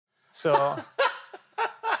So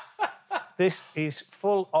this is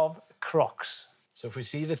full of Crocs. So if we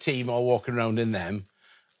see the team all walking around in them,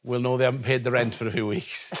 we'll know they haven't paid the rent for a few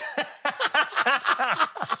weeks.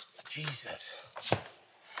 Jesus.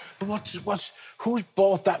 But who's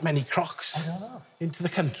bought that many Crocs? I don't know. Into the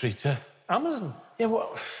country to... Amazon. Yeah,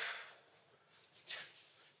 well...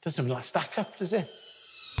 Doesn't stack up, does it?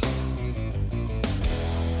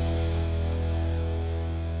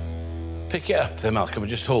 Pick it up there, Malcolm, and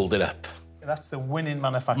just hold it up. That's the winning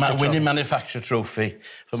manufacturer trophy. Winning manufacturer trophy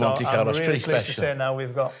for Monte Carlo. It's pretty special. To say now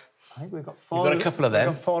we've got... I think we've got 4. You've got a couple of them.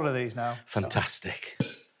 We've got 4 of these now. Fantastic.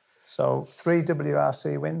 So 3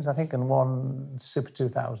 WRC wins, I think, and 1 Super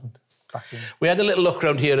 2000. Back in. We had a little look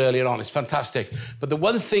around here earlier on. It's fantastic. But the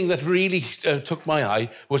one thing that really took my eye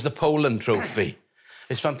was the Poland trophy.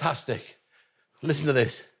 It's fantastic. Listen to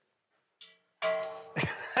this.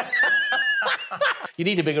 You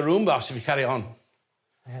need a bigger room, boss, if you carry on.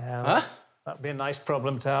 Yeah, huh? That'd be a nice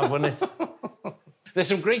problem to have, wouldn't it? There's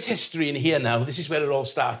some great history in here now. This is where it all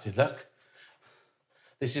started, look.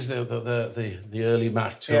 This is the early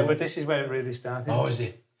Mark II. Yeah, but this is where it really started. Oh, is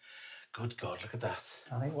it? Good God, look at that.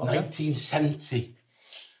 I think what 1970.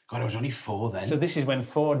 God, I was only 4 then. So this is when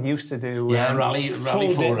Ford used to do... rally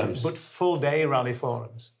forums. But full-day rally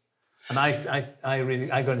forums. And I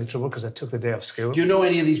got into trouble because I took the day off school. Do you know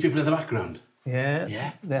any of these people in the background? Yeah.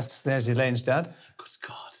 Yeah? There's Elaine's dad. Good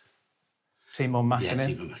God. Timo Mackinnon. Yeah,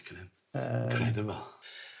 Timo Mackinnon. Incredible.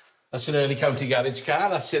 That's an early county garage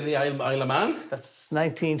car. That's in the Isle of Man. That's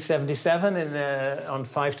 1977 on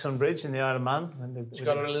 5-ton bridge in the Isle of Man. You've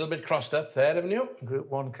got it a little bit crossed up there, haven't you?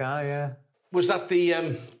 Group 1 car, yeah. Was that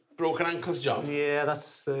the broken ankles job? Yeah,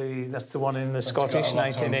 that's the one in the Scottish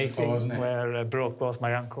 1980 where I broke both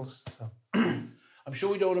my ankles. So. I'm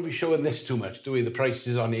sure we don't want to be showing this too much, do we? The price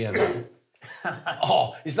is on here now.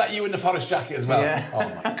 Oh, is that you in the forest jacket as well? Yeah.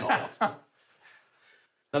 Oh, my God.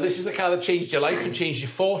 Now, this is the car that changed your life and changed your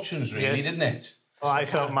fortunes, really, yes. Didn't it? Well, I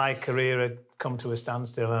felt my career had come to a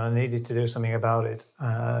standstill and I needed to do something about it.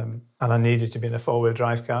 And I needed to be in a 4-wheel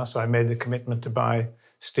drive car, so I made the commitment to buy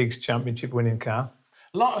Stig's championship winning car.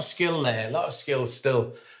 A lot of skill there, a lot of skill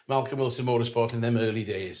still. Malcolm Wilson Motorsport in them early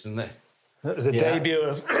days, isn't there? That was a debut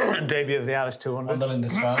of the RS200. On the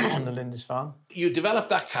Lindisfarne. On the Lindisfarne. You developed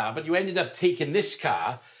that car, but you ended up taking this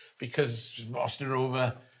car because Austin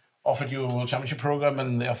Rover offered you a World Championship programme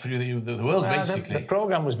and they offered you the world, basically. The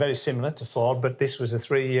programme was very similar to Ford, but this was a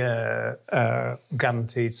 3-year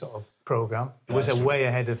guaranteed sort of programme. It was way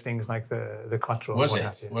ahead of things like the Quattro. Was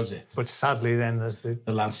it? But sadly then there's the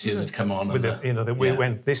Lanciers had come on. With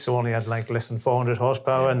this only had like less than 400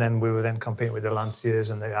 horsepower and then we were then competing with the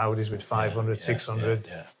Lanciers and the Audis with 500, 600.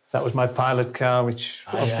 Yeah. That was my pilot car, which...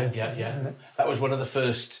 That was one of the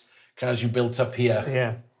first cars you built up here.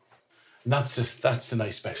 Yeah. And that's a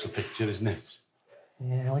nice special picture, isn't it?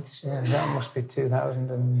 Yeah, that must be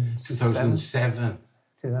 2007.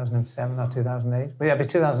 2007 or 2008. Well, yeah, it'd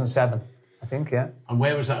be 2007, I think, yeah. And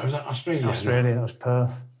where was that? Was that Australia? Australia, that was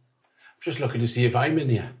Perth. I'm just looking to see if I'm in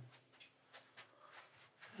here.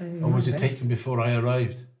 Or was it taken before I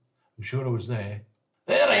arrived? I'm sure I was there.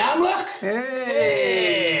 There I am, look!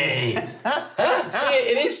 Hey! Huh? See,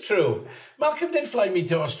 it is true. Malcolm did fly me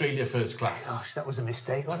to Australia first class. Gosh, that was a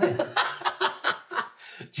mistake, wasn't it?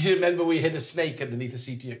 Do you remember we hit a snake underneath the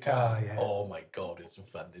seat of your car? Oh, yeah. Oh, my God, it's so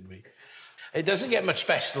fun, didn't we? It doesn't get much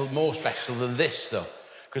more special than this, though,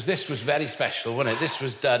 because this was very special, wasn't it? This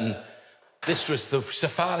was the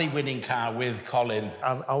safari-winning car with Colin.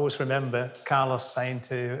 I always remember Carlos saying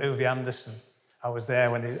to Uwe Anderson, I was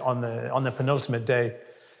there when on the penultimate day,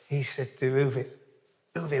 he said to Uwe,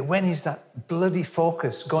 when is that bloody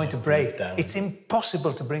Focus going to break? It's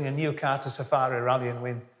impossible to bring a new car to Safari Rally and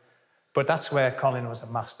win. But that's where Colin was a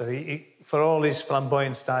master. He, for all his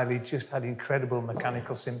flamboyant style, he just had incredible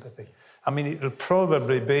mechanical sympathy. I mean, it'll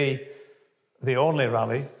probably be the only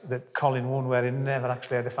rally that Colin won where he never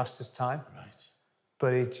actually had the fastest time. Right.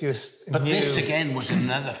 But he just But this, again, was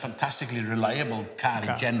another fantastically reliable car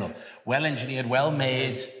in general. Well-engineered,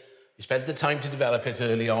 well-made. You spent the time to develop it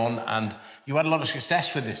early on, and you had a lot of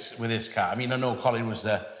success with this car. I mean, I know Colin was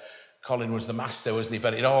the master, wasn't he?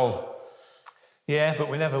 But it all... Yeah, but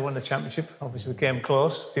we never won the championship. Obviously, we came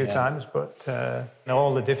close a few times, but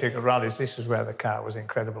all the difficult rallies, this was where the car was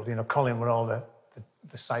incredible. You know, Colin were all the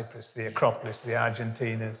Cyprus, the Acropolis, the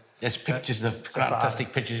Argentinas. There's pictures of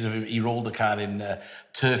fantastic pictures of him. He rolled the car in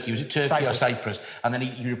Turkey. Was it Turkey or Cyprus? And then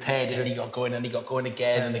he repaired it and he got going and he got going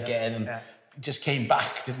again and again and it just came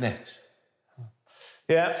back, didn't it?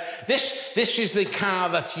 Yeah. This is the car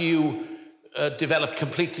that you developed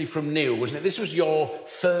completely from new, wasn't it? This was your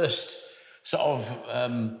first sort of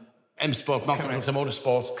M-Sport, Malcolm Wilson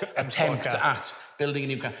Motorsport attempt at building a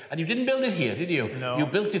new car. And you didn't build it here, did you? No. You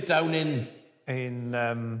built it down in...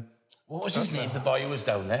 What was his name, the boy who was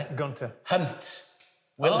down there? Gunter. Hunt.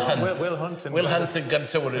 Will Hunt. Will Hunt and Will Hunt and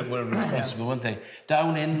Gunter were responsible, weren't they?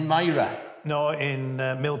 Down in Myra. No, in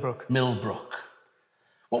Millbrook. Millbrook.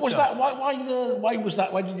 What was that? Why was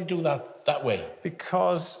that? Why did you do that way?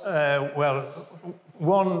 Because, well,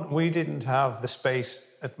 one, we didn't have the space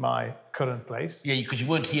at my current place. Yeah, because you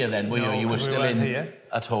weren't here then, were you? You were still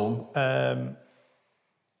at home.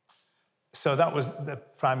 So that was the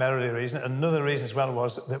primary reason. Another reason as well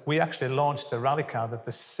was that we actually launched the rally car at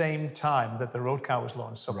the same time that the road car was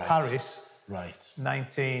launched. So Paris,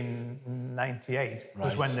 1998,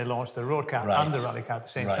 was when they launched the road car and the rally car at the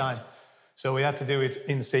same time. So we had to do it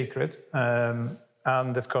in secret. And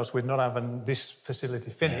of course, with not having this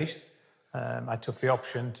facility finished, I took the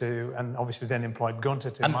option to, and obviously then employed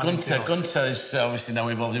Gunter to manage it. Gunter is obviously now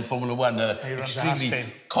involved in Formula One, extremely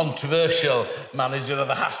controversial manager of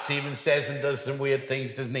the Haas team, and says and does some weird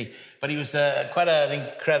things, doesn't he? But he was quite an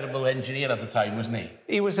incredible engineer at the time, wasn't he?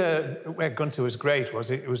 He was where Gunter was great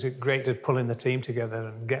it was great at pulling the team together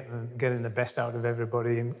and getting the best out of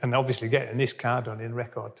everybody, and obviously getting this car done in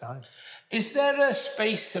record time. Is there a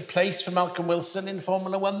place for Malcolm Wilson in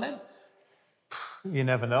Formula One then? You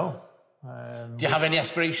never know. Do you have any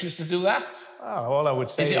aspirations to do that? All I would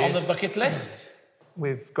say is... Is it on the bucket list?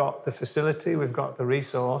 We've got the facility, we've got the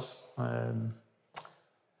resource.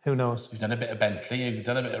 Who knows? You've done a bit of Bentley, you've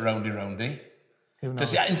done a bit of roundy. Who knows?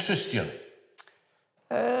 Does that interest you?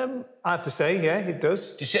 I have to say, yeah, it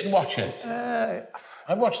does. Do you sit and watch it?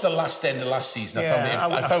 I watched the last end of last season. Yeah,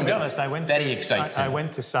 I found it very exciting. I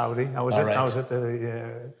went to Saudi. I was at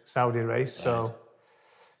the Saudi race, so...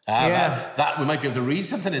 That we might be able to read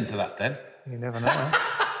something into that then. You never know.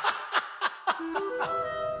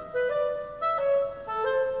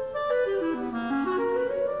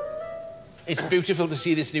 It's beautiful to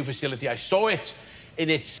see this new facility. I saw it in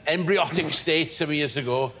its embryonic state some years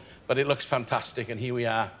ago, but it looks fantastic. And here we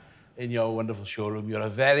are in your wonderful showroom. You're a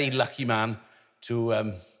very lucky man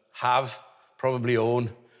to probably own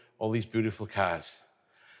all these beautiful cars.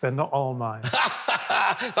 They're not all mine.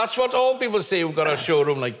 That's what all people say who've got a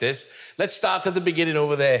showroom like this. Let's start at the beginning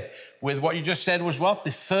over there with what you just said was what?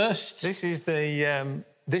 The first... This is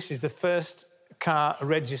the first car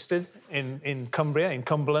registered in Cumbria, in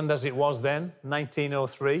Cumberland as it was then,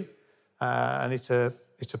 1903. And it's a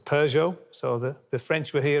Peugeot, so the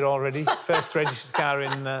French were here already. First registered car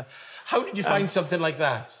in... How did you find something like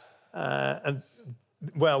that?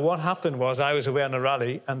 Well, what happened was I was away on a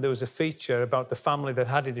rally and there was a feature about the family that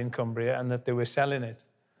had it in Cumbria and that they were selling it.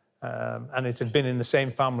 And it had been in the same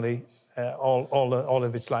family all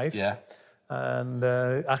of its life. Yeah. And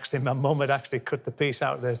actually, my mum had actually cut the piece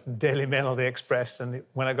out of the Daily Mail or the Express, and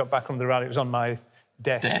when I got back from the rally, it was on my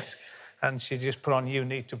desk. And she just put on, "You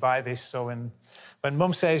need to buy this." So when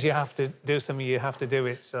mum says you have to do something, you have to do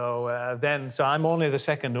it. So so I'm only the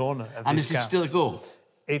second owner of this car. And does it still go?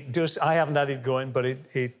 It does. I haven't had it going, but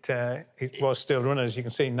it was still running. As you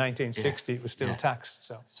can see, in 1960, it was still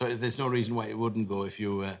taxed. So there's no reason why it wouldn't go if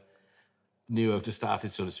you knew how to start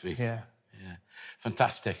it, so to speak. Yeah.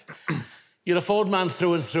 Fantastic. You're a Ford man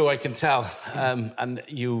through and through, I can tell, and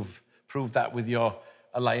you've proved that with your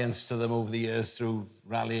alliance to them over the years through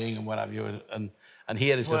rallying and what have you. And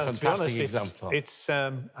here is a fantastic example. It's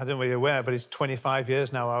I don't know if you're aware, but it's 25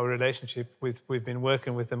 years now. Our relationship we've been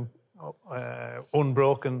working with them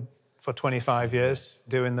unbroken for 25 years,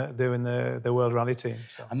 doing the World Rally Team.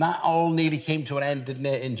 So. And that all nearly came to an end, didn't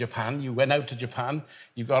it, in Japan? You went out to Japan,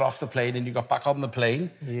 you got off the plane and you got back on the plane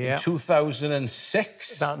in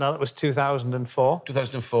 2006? That was 2004.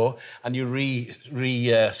 2004, and you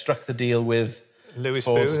struck the deal with Lewis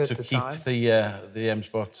Ford Booth to at the keep time. the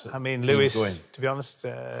M-Sport team going. To be honest,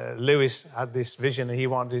 Lewis had this vision that he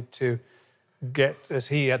wanted to as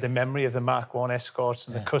he had the memory of the Mark I Escorts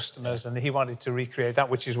and the customers, and he wanted to recreate that,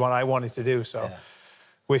 which is what I wanted to do. So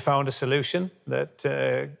we found a solution that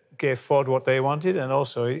gave Ford what they wanted, and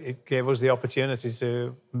also it gave us the opportunity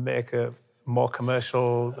to make a more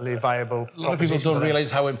commercially viable proposition. A lot of people don't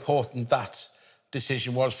realise how important that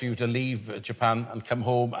decision was for you to leave Japan and come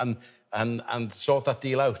home and sort that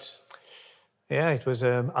deal out. Yeah, it was.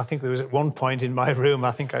 I think there was at one point in my room,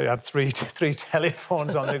 I think I had three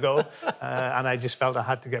telephones on the go, and I just felt I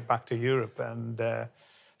had to get back to Europe and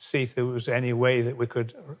see if there was any way that we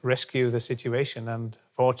could rescue the situation. And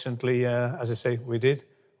fortunately, as I say, we did.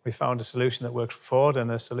 We found a solution that worked for Ford and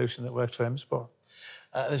a solution that worked for M-Sport.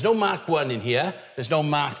 There's no Mark 1 in here. There's no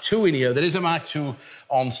Mark 2 in here. There is a Mark 2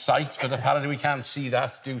 on site, but apparently we can't see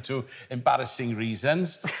that due to embarrassing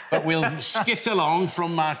reasons. But we'll skit along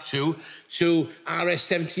from Mark 2 to RS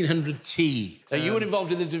 1700T. So you were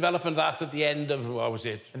involved in the development of that at the end of, what was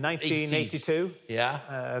it? 1982. 80s.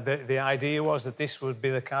 Yeah. The idea was that this would be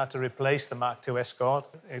the car to replace the Mark II Escort.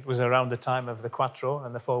 It was around the time of the Quattro,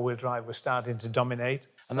 and the four-wheel drive was starting to dominate.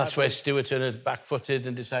 And that's where Stuart Turner back-footed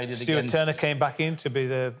and decided Stuart Turner came back in to be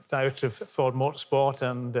the director of Ford Motorsport,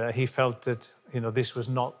 and he felt that, you know, this was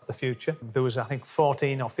not the future. There was, I think,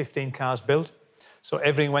 14 or 15 cars built. So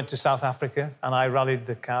everything went to South Africa, and I rallied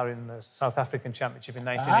the car in the South African Championship in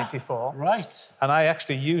 1984. Right. And I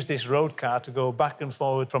actually used this road car to go back and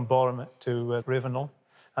forward from Boreham to Rivenal.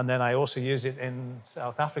 And then I also used it in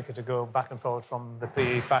South Africa to go back and forward from the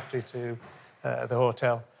PE factory to the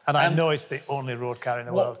hotel. And I know it's the only road car in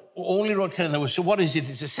the world. Only road car in the world. So what is it?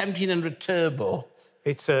 It's a 1700 turbo.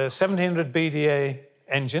 It's a 1700 BDA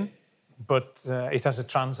engine, but it has a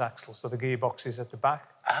transaxle, so the gearbox is at the back.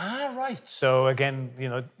 Ah, right. So again, you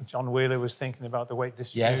know, John Wheeler was thinking about the weight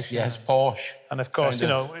distribution. Yes, Porsche. And of course, you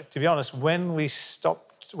know, to be honest, when we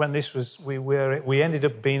stopped, when this was, we ended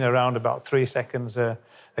up being around about 3 seconds a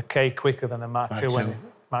K quicker than a Mark II.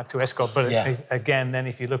 Mark II Escort, but again, then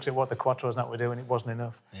if you looked at what the Quattros that were doing, it wasn't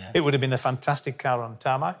enough. Yeah. It would have been a fantastic car on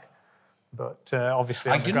tarmac, but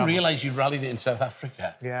obviously... I didn't realise you rallied it in South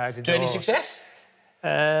Africa. Yeah, I did. To any success?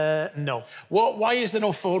 No. Why is there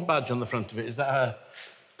no Ford badge on the front of it? Is that a...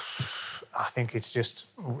 I think it's just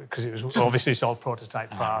because it was obviously it's all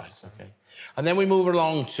prototype parts. Right, okay. And then we move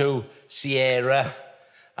along to Sierra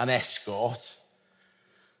and Escort.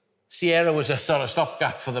 Sierra was a sort of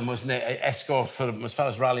stopgap for them, wasn't it? Escort, for them, as far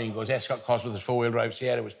as rallying goes, Escort Cosworth was four-wheel drive,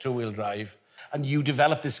 Sierra was two-wheel drive. And you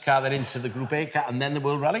developed this car then into the Group A car and then the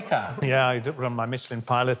World Rally car. Yeah, I run my Michelin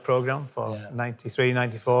pilot programme for 93,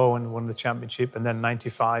 94 when won the championship, and then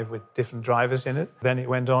 95 with different drivers in it. Then it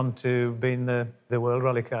went on to being the World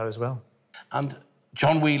Rally car as well. And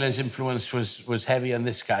John Wheeler's influence was heavy on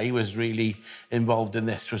this car. He was really involved in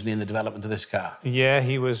this, wasn't he, in the development of this car? Yeah,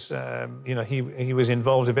 he was, you know, he was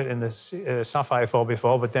involved a bit in the Sapphire 4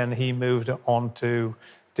 before, but then he moved on to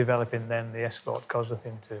developing then the Escort Cosworth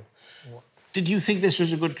into... Did you think this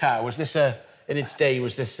was a good car? Was this in its day,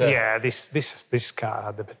 was this... Yeah, this car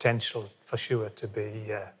had the potential for sure to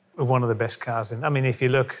be one of the best cars. I mean, if you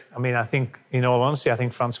look, I mean, I think, in all honesty, I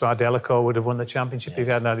think Francois Delacour would have won the championship if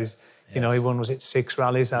he hadn't had his... You know, he won, was it 6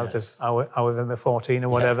 rallies out of however 14 or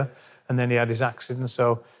whatever, and then he had his accident.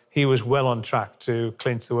 So he was well on track to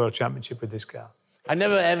clinch the world championship with this car. I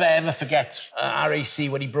never, ever forget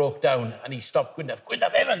RAC when he broke down and he stopped Gwyndaf,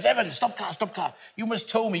 Evans, stop car. You must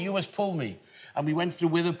tow me, you must pull me. And we went through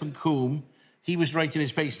Withup and Coombe. He was writing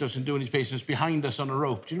his pace notes and doing his pace notes behind us on a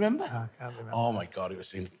rope. Do you remember? I can't remember. Oh, my God, it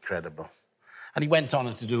was incredible. And he went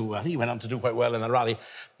on to do, I think he went on to do quite well in the rally.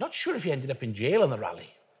 Not sure if he ended up in jail in the rally.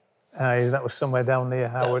 That was somewhere down near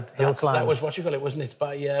Howard Hill Climb. That was, what you call it, wasn't it?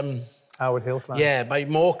 By... Howard Hill Climb. Yeah, by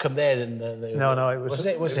Morecambe there. No, it was...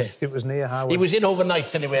 It was near Howard. He was in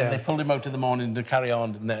overnight anyway, and they pulled him out in the morning to carry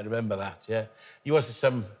on, didn't they? Remember that, yeah? He was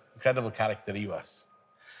some incredible character, he was.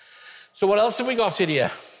 So what else have we got in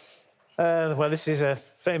here? Well, this is a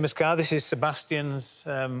famous car. This is Sebastian's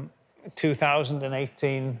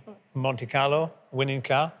 2018 Monte Carlo winning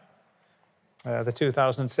car. The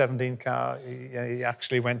 2017 car, he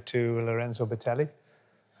actually went to Lorenzo Bertelli.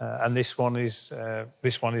 And this one is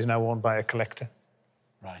now owned by a collector.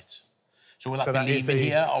 Right. So will that be leaving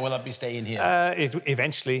here, or will that be staying here?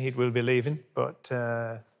 Eventually, it will be leaving, but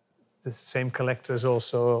the same collector has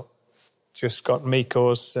also just got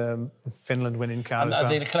Mikko's Finland winning car as well. Are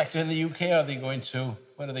they the collector in the UK, or are they going to...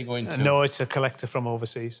 Where are they going to? No, it's a collector from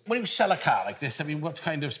overseas. When you sell a car like this, I mean, what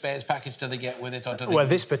kind of spares package do they get with it? Or do they... Well,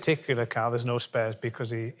 this particular car, there's no spares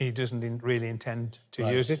because he doesn't really intend to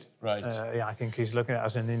use it. Right. Yeah, I think he's looking at it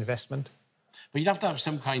as an investment. But you'd have to have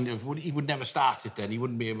some kind of... He would never start it then. He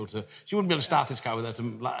wouldn't be able to... So you wouldn't be able to start this car without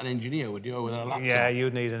an engineer, would you? Or without a laptop? Yeah,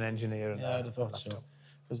 you'd need an engineer. Yeah, I'd have thought so.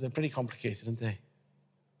 Because they're pretty complicated, aren't they?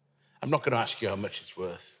 I'm not going to ask you how much it's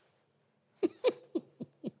worth.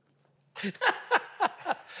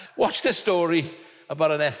 What's the story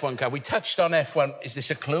about an F1 car? We touched on F1. Is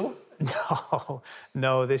this a clue?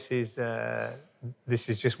 No. This is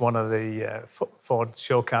just one of the Ford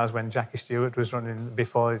show cars when Jackie Stewart was running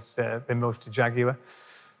before they moved to Jaguar.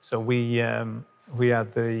 So we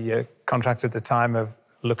had the contract at the time of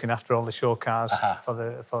looking after all the show cars for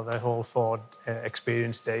the whole Ford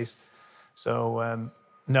experience days. So.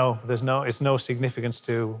 No, it's no significance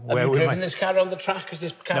to where we might... Have you driven this car on the track? Is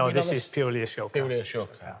this car... No, this is purely a show car. Purely a show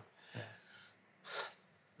car. Yeah.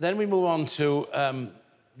 Then we move on to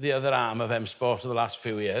the other arm of M Sport of the last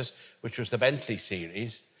few years, which was the Bentley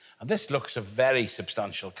series. And this looks a very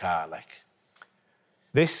substantial car, like.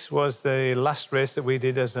 This was the last race that we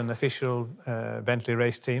did as an official Bentley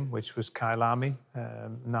race team, which was Kyle Army,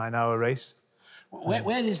 9-hour race.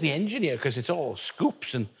 Where is the engine here? Because it's all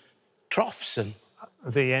scoops and troughs and...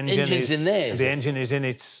 The engine's in there. The engine is in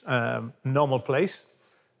its normal place,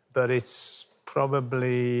 but it's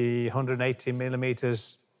probably 180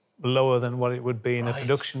 millimetres lower than what it would be in a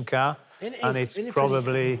production car. And it's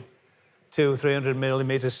probably 200-300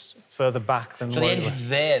 millimetres further back than... So the engine's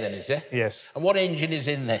there then, is it? Yes. And what engine is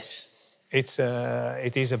in this?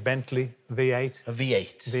 It is a Bentley V8. A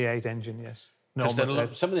V8? V8 engine, yes. Because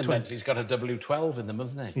some of the Bentley's got a W12 in them,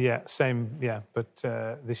 hasn't they? Yeah, same, yeah. But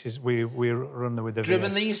this is, we run with the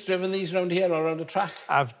Driven V8. Driven these around here or around the track?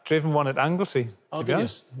 I've driven one at Anglesey, to be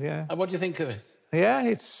honest. Yeah. And what do you think of it? Yeah,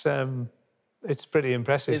 it's pretty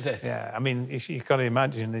impressive. Is it? Yeah, I mean, you've got to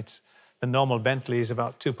imagine, the normal Bentley is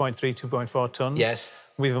about 2.3, 2.4 tonnes. Yes.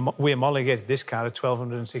 We homologated this car at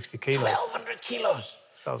 1,260 kilos. 1,200 kilos?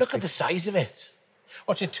 Look at the size of it.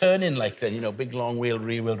 What's it turning like then? You know, big long-wheel,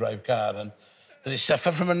 rear-wheel drive car. And did it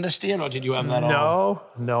suffer from understeer, or did you have that on?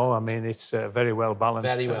 No. I mean, it's very well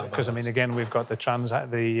balanced. Very well balanced. Because, I mean, again, we've got the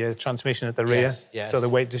transmission at the rear. Yes. So the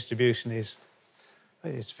weight distribution is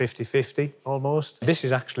 50-50 almost. This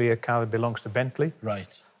is actually a car that belongs to Bentley.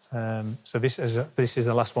 Right. So this is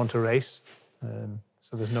the last one to race.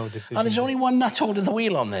 So there's no decision. And there's only one nut holding the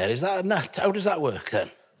wheel on there. Is that a nut? How does that work then?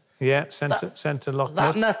 Yeah, centre lock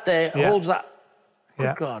nut. That nut there holds that.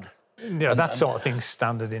 Good God. Yeah, that sort of thing's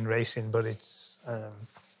standard in racing, but it's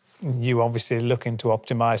you obviously looking to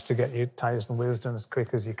optimise to get your tyres and wheels done as quick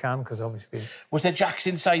as you can, because obviously... Was there jacks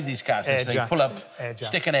inside these cars? Air they jacks, pull up, air jacks.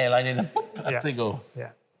 Stick an airline in and boop, up they go. Yeah,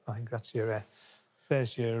 I think that's your...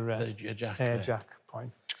 there's your jack air jack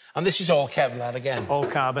point. And this is all Kevlar again? All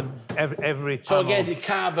carbon, every panel. So again,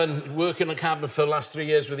 carbon, working on carbon for the last 3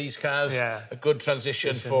 years with these cars, a good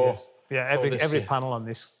transition for... Yes. Yeah, every panel on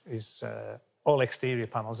this is... all exterior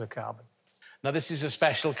panels are carbon. Now, this is a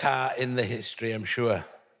special car in the history, I'm sure.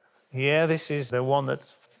 Yeah, this is the one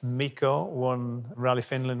that Mikko won Rally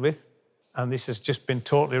Finland with. And this has just been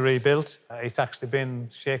totally rebuilt. It's actually been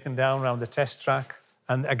shaken down around the test track.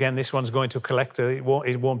 And again, this one's going to a collector. It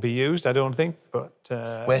won't be used, I don't think, but...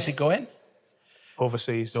 Where's it going?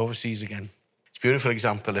 Overseas. Overseas again. It's a beautiful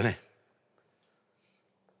example, isn't it?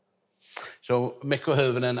 So Mikko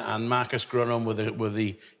Hirvonen and Marcus Grunholm were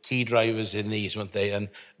the key drivers in these, weren't they? And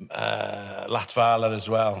Latvala as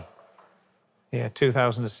well. Yeah,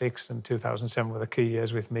 2006 and 2007 were the key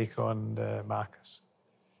years with Mikko and Marcus.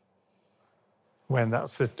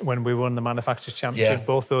 When we won the Manufacturers' Championship,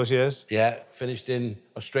 both those years. Yeah, finished in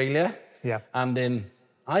Australia. Yeah. And in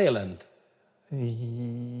Ireland.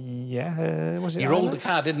 Yeah, was it He rolled the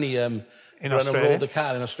car, didn't he? In Australia. Rolled the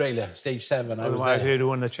car in Australia, stage 7. Otherwise, he'd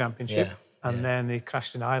won the championship. Yeah. And then he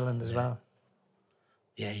crashed in Ireland as well.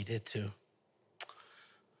 Yeah, he did too.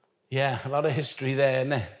 Yeah, a lot of history there, isn't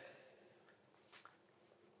there?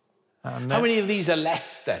 How many of these are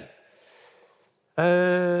left then?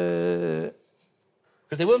 Because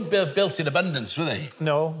they weren't built in abundance, were they?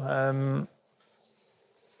 No.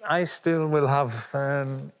 I still will have...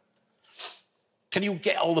 Can you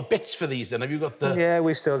get all the bits for these then? Have you got the... Yeah,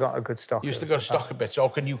 we've still got a good stock. You've still got a stock of bits. Or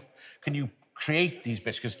can you create these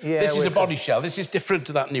bits? Because this is a body shell. This is different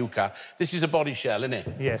to that new car. This is a body shell, isn't it?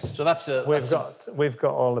 Yes. So that's a... We've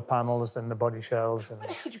got all the panels and the body shells. And...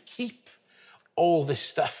 Where could you keep all this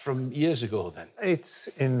stuff from years ago then? It's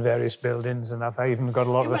in various buildings, and I've even got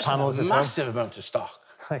a lot of the panels. A massive amount of stock.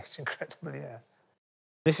 It's incredible, yeah.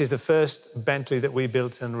 This is the first Bentley that we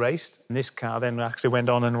built and raced. And this car then actually went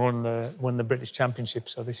on and won the British Championship,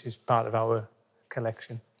 so this is part of our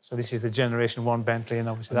collection. So this is the Generation 1 Bentley, and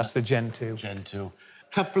obviously that's the Gen 2. Gen 2.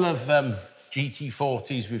 A couple of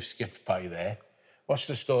GT40s we've skipped by there. What's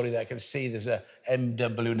the story there? I can see there's a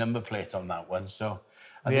MW number plate on that one. So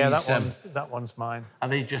yeah, that one's mine. Are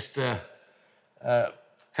they just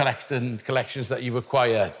collections that you've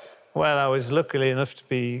acquired? Well, I was lucky enough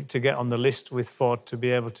to get on the list with Ford to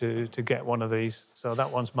be able to get one of these. So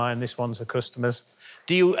that one's mine. This one's a customer's.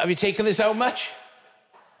 Have you taken this out much?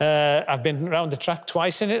 I've been around the track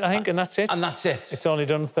twice in it, I think, and that's it. And that's it? It's only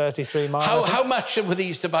done 33 miles. How much were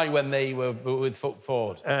these to buy when they were with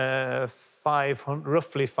Ford? Roughly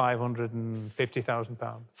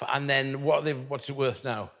 £550,000. And then what's it worth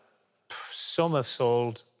now? Some have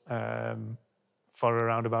sold for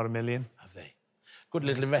around about £1 million. Have they? Good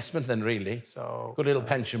little investment then, really. So good little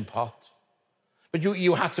pension pot. But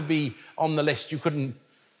you had to be on the list. You couldn't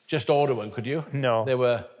just order one, could you? No.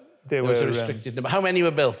 There was a restricted number. How many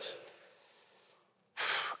were built?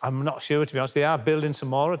 I'm not sure, to be honest. They are building some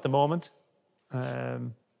more at the moment,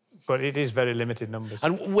 but it is very limited numbers.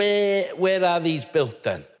 And where are these built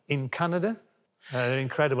then? In Canada.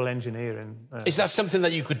 Incredible engineering. Is that something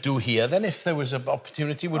that you could do here then, if there was an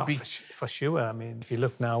opportunity? For sure. I mean, if you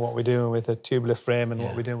look now what we're doing with a tubular frame and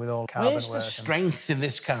what we're doing with all carbon Where's the strength in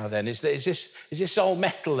this car then? Is this all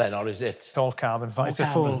metal then, or is it? It's all carbon fibre. It's a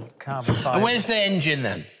full carbon fibre. And where's the engine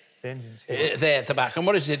then? The engine's here. There at the back. And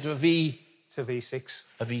what is it? It's a V6.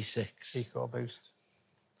 A V6. EcoBoost.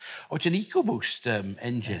 Oh, it's an EcoBoost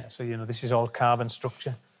engine. Yeah, so, you know, this is all carbon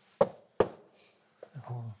structure.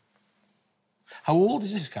 How old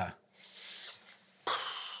is this car?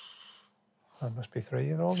 It must be 3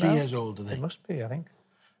 years old 3 now. years old, I think. It must be, I think.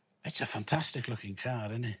 It's a fantastic looking car,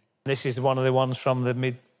 isn't it? This is one of the ones from the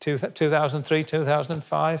mid-2003,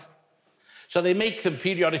 2005. So they make them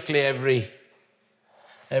periodically every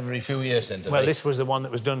few years then, do Well, they? this was the one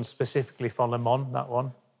that was done specifically for Le Mans, that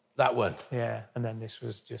one. That one? Yeah, and then this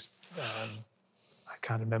was just... I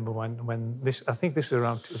can't remember when this... I think this was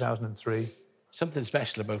around 2003. Something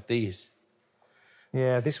special about these.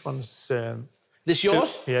 Yeah, this one's... This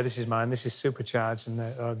yours? Yeah, this is mine. This is supercharged, and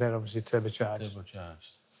they're obviously turbocharged.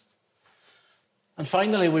 Turbocharged. And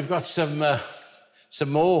finally, we've got some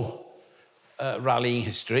more rallying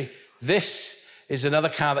history. This is another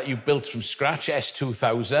car that you built from scratch,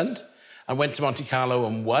 S2000, and went to Monte Carlo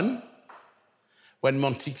and won. When it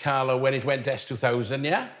went to S2000,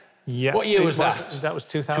 yeah? Yeah. What year was that? That was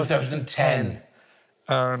 2010.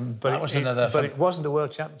 But that was another... But it wasn't a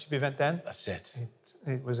World Championship event then. That's it.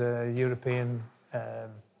 It was a European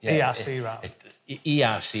ERC round.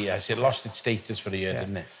 ERC, yes. It lost its status for a year,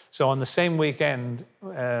 didn't it? So on the same weekend,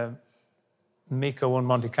 Miko won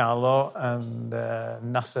Monte Carlo and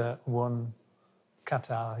Nasser won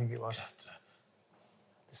Qatar, I think it was. Qatar.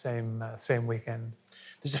 The same weekend.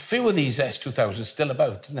 There's a few of these S2000s still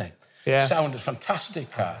about, isn't there? Yeah. Sounded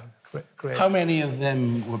fantastic car. Great. How many of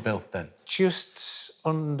them were built then? Just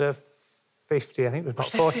under 50, I think it was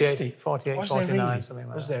about 48, 49, something like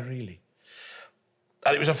that. Was there really?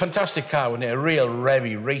 And it was a fantastic car, wasn't it? A real,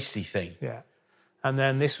 very racy thing. Yeah. And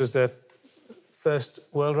then this was the first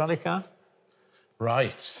World Rally car.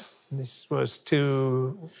 Right. This was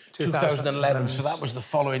 2011, so that was the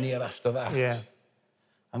following year after that. Yeah.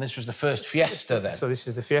 And this was the first Fiesta then? So this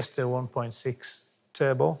is the Fiesta 1.6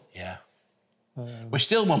 turbo. Yeah. We're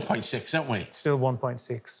still 1.6, aren't we? Still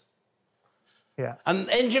 1.6. Yeah. And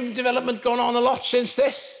engine development gone on a lot since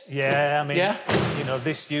this? Yeah, I mean, you know,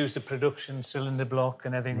 this used a production cylinder block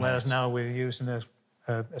and everything, whereas now we're using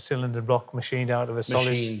a cylinder block machined out of a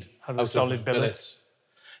solid billet.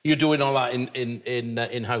 You're doing all that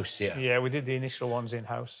in-house, yeah? Yeah, we did the initial ones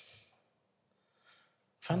in-house.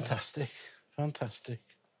 Fantastic, fantastic.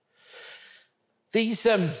 These,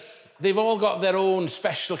 they've all got their own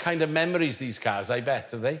special kind of memories, these cars, I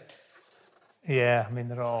bet, have they? Yeah, I mean,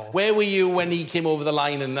 they're all... Where were you when he came over the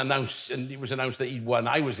line and it was announced that he'd won?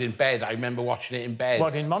 I was in bed. I remember watching it in bed.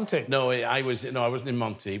 What, in Monte? No, I wasn't in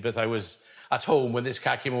Monte, but I was at home when this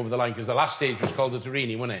car came over the line, because the last stage was called the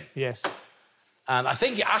Turini, wasn't it? Yes. And I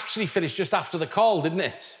think it actually finished just after the call, didn't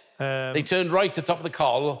it? They turned right at the top of the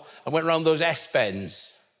call and went round those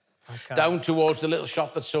S-bends, down towards the little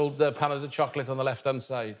shop that sold the pan of chocolate on the left-hand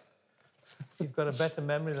side. You've got a better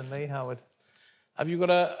memory than me, Howard.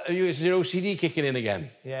 Is your OCD kicking in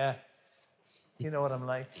again? Yeah. You know what I'm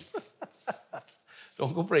like.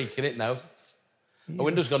 Don't go breaking it now. Yeah. The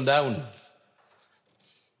window's gone down.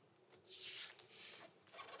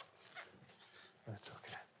 That's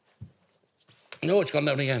okay. No, it's gone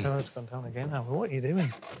down again. No, it's gone down again. Howard, what are you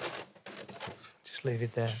doing? Just leave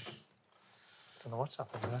it there. Don't know what's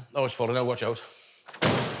happened there. Oh, it's falling out. Watch out.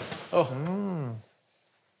 Oh.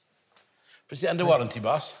 Is it under warranty,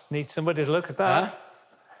 boss? Need somebody to look at that. Huh?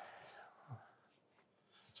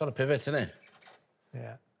 It's on a pivot, isn't it?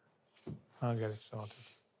 Yeah. I'll get it sorted.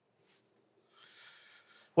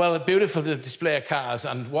 Well, beautiful to display of cars,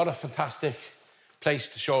 and what a fantastic place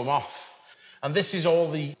to show them off. And this is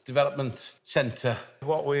all the development centre.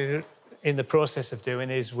 What we're in the process of doing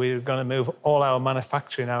is we're going to move all our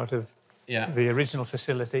manufacturing out of the original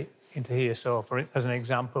facility into here. So, as an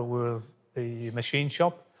example, the machine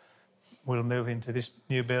shop will move into this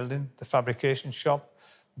new building, the fabrication shop,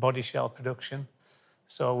 body shell production.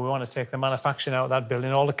 So we want to take the manufacturing out of that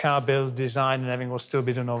building. All the car build, design and everything will still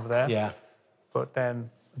be done over there. Yeah. But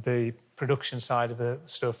then the production side of the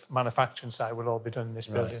stuff, manufacturing side, will all be done in this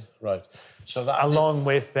building. Right. So that... Along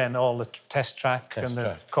with then all the test track and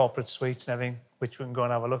the corporate suites and everything, which we can go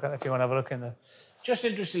and have a look at if you want to have a look in the... Just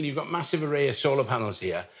interestingly, you've got massive array of solar panels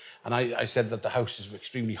here, and I said that the house is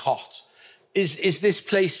extremely hot. Is this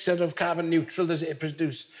place sort of carbon neutral? Does it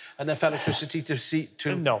produce enough electricity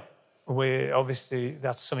to... No. Obviously,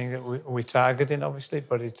 that's something that we're targeting, obviously,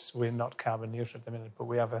 but we're not carbon neutral at the minute, but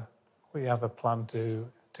we have a plan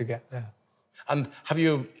to get there. And have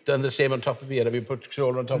you done the same on top of here? Have you put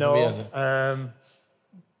solar on top of here? No.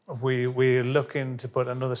 We're looking to put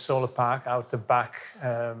another solar park out the back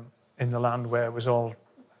in the land where it was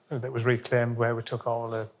that was reclaimed, where we took all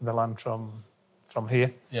the land from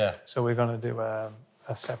here. Yeah. So we're going to do a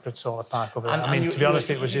separate solar park over there. I mean, to be honest,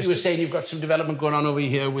 it was just... You were saying you've got some development going on over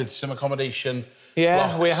here with some accommodation.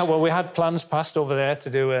 Yeah, we had plans passed over there to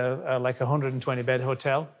do like a 120-bed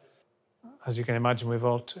hotel. As you can imagine,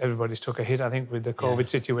 everybody's took a hit, I think, with the COVID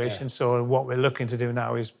situation. Yeah. So what we're looking to do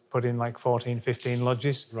now is put in like 14, 15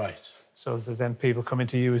 lodges. Right. So that then people coming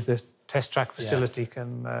to use the test track facility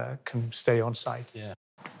can stay on site. Yeah.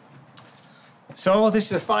 So this is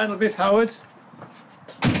the final bit, Howard.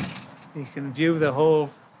 You can view the whole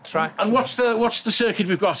track. And what's the circuit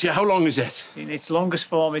we've got here? How long is it? In its longest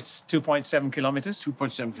form, it's 2.7 kilometres.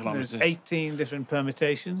 2.7 kilometres. There's 18 different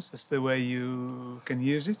permutations. That's the way you can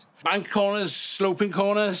use it. Bank corners, sloping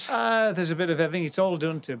corners? There's a bit of everything. It's all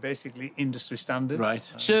done to basically industry standard. Right.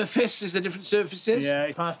 Surface, is there different surfaces? Yeah,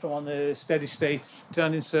 apart from on the steady state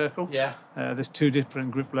turning circle. Yeah. There's 2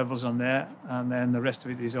 different grip levels on there, and then the rest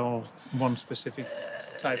of it is all one specific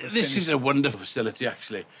type of This finish. is a wonderful facility,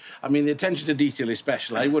 actually. I mean, the attention to detail is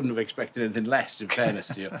special. I wouldn't have expected anything less, in fairness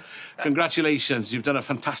to you. Congratulations, you've done a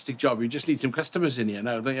fantastic job. You just need some customers in here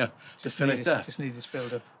now, don't you? Just need it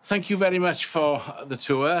filled up. Thank you very much for the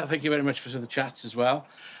tour. Thank you very much for the chats as well.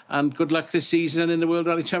 And good luck this season in the World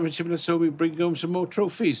Rally Championship, and so we bring home some more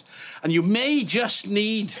trophies. And you may just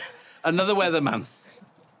need another weatherman.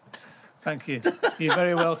 Thank you. You're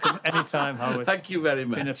very welcome anytime, Howard. Thank you very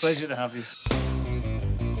much. It's been a pleasure to have you.